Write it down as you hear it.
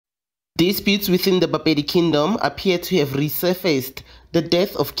Disputes within the Bapedi Kingdom appear to have resurfaced. The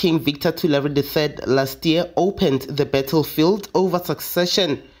death of King Victor Thulare III last year opened the battlefield over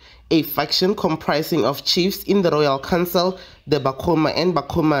succession. A faction comprising of chiefs in the Royal Council, the Bakoma and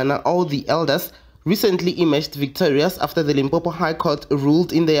Bakomana, all the elders, recently emerged victorious after the Limpopo High Court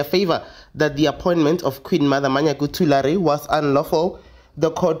ruled in their favor that the appointment of Queen Mother Manyaku Thulare was unlawful. The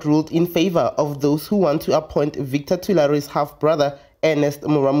court ruled in favor of those who want to appoint Victor Thulare's half-brother Prince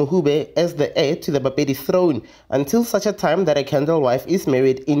Morwamohube as the heir to the Bapedi throne until such a time that a candle wife is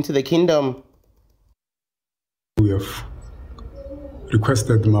married into the kingdom. We have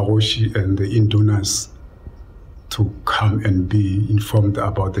requested Maroshi and the Indunas to come and be informed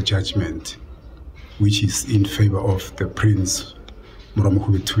about the judgment, which is in favor of the Prince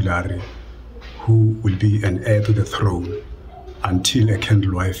Morwamohube Thulare, who will be an heir to the throne until a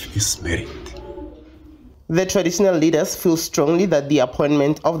candle wife is married. The traditional leaders feel strongly that the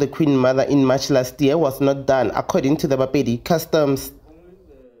appointment of the Queen Mother in March last year was not done according to the Bapedi customs.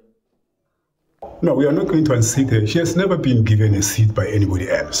 No, we are not going to unseat her. She has never been given a seat by anybody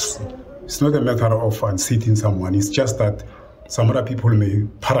else. It's not a matter of unseating someone. It's just that some other people may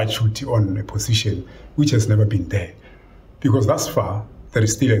parachute on a position which has never been there. Because thus far, there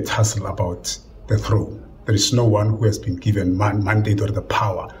is still a tussle about the throne. There is no one who has been given mandate or the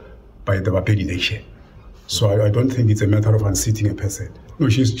power by the Bapedi nation. So I don't think it's a matter of unseating a person. No,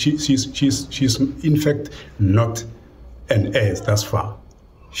 she's in fact not an heir thus far.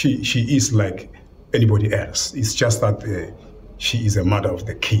 She is like anybody else. It's just that she is a mother of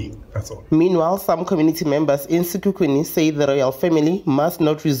the king, that's all. Meanwhile, some community members in Sekhukhune say the royal family must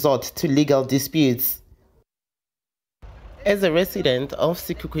not resort to legal disputes. As a resident of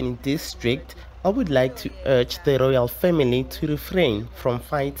Sekhukhune district, I would like to urge the royal family to refrain from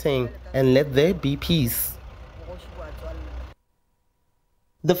fighting and let there be peace.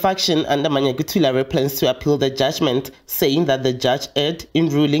 The faction under Manyaku Thulare plans to appeal the judgment, saying that the judge erred in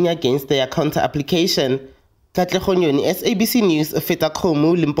ruling against their counter-application. SABC News,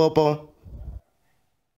 Limpopo.